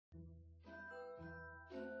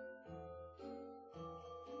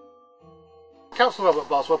Councillor Robert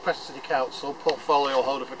Boswell, Preston City Council, portfolio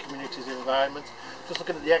holder for communities and environment. Just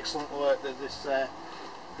looking at the excellent work that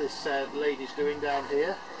this lady's doing down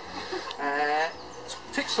here. It's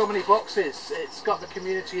ticked so many boxes. It's got the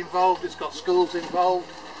community involved, it's got schools involved,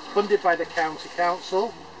 funded by the county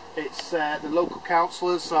council. It's the local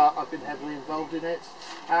councillors have been heavily involved in it,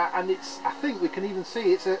 and I think we can even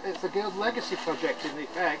see it's a guild legacy project in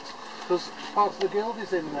effect, because part of the guild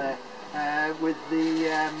is in there with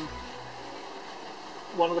the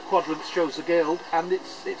one of the quadrants shows the guild, and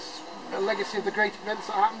it's a legacy of the great events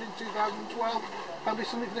that happened in 2012. That'll be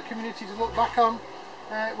something for the community to look back on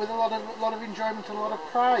with a lot of enjoyment and a lot of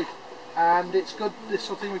pride. And it's good, this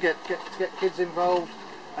sort of thing, we get to get kids involved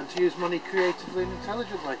and to use money creatively and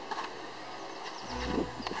intelligently.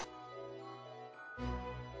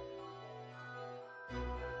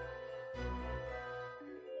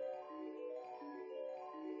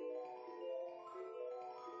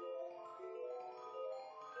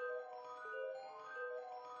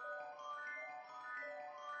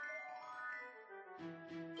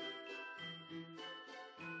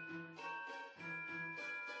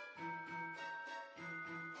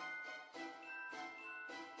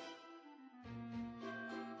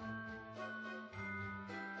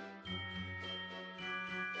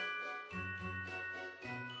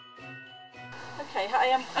 Okay,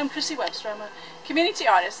 hi, I'm Chrissy Webster. I'm a community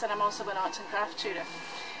artist and I'm also an arts and craft tutor.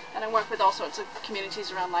 And I work with all sorts of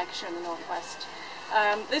communities around Lancashire and the northwest.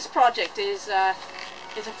 This project is a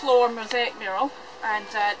floor mosaic mural, and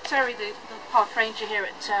Terry, the park ranger here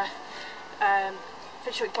at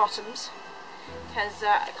Fishwick Bottoms, has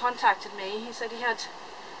contacted me. He said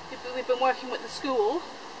we've been working with the school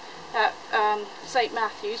at St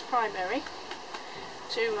Matthew's Primary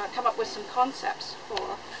to come up with some concepts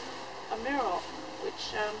for a mural,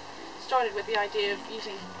 which started with the idea of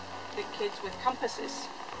using the kids with compasses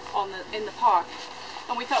in the park,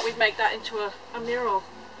 and we thought we'd make that into a mural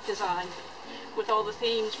design with all the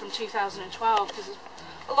themes from 2012, because there's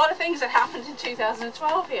a lot of things that happened in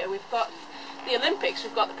 2012 here. We've got the Olympics,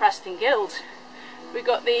 we've got the Preston Guild, we've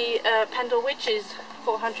got the Pendle Witches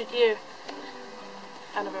 400-year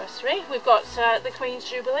anniversary, we've got the Queen's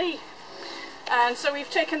Jubilee, and so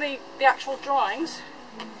we've taken the actual drawings.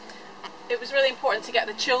 It was really important to get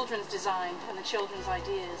the children's design and the children's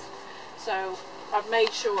ideas, so I've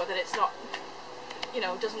made sure that it's not,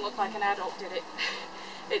 doesn't look like an adult did it.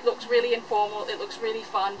 It looks really informal, it looks really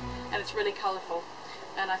fun, and it's really colourful,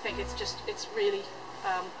 and I think it's really,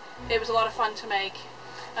 it was a lot of fun to make,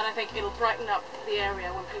 and I think it'll brighten up the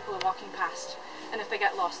area when people are walking past, and if they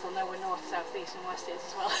get lost they'll know where north, south, east and west is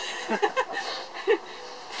as well.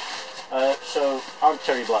 So I'm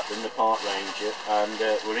Terry Blackburn, the park ranger, and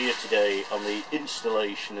we're here today on the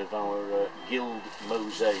installation of our guild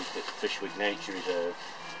mosaic at Fishwick Nature Reserve.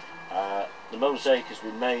 The mosaic has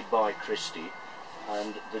been made by Christy,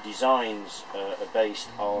 and the designs are based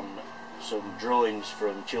on some drawings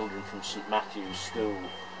from children from St Matthew's school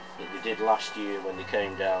that they did last year when they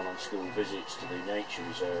came down on school visits to the nature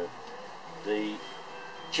reserve. The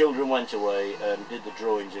children went away and did the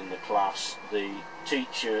drawings in the class. The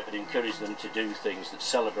teacher had encouraged them to do things that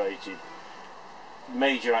celebrated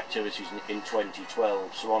major activities in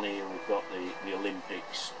 2012. So on here we've got the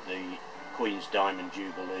Olympics, the Queen's Diamond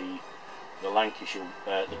Jubilee, the Lancashire,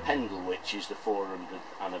 the Pendle Witches, the 400th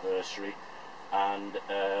anniversary, and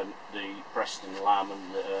the Preston Lamb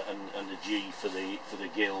and the G for the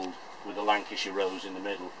Guild with the Lancashire Rose in the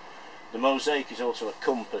middle. The mosaic is also a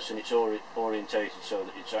compass, and it's orientated so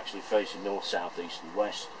that it's actually facing north, south, east and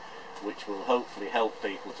west, which will hopefully help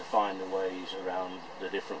people to find their ways around the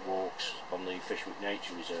different walks on the Fishwick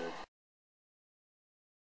Nature Reserve.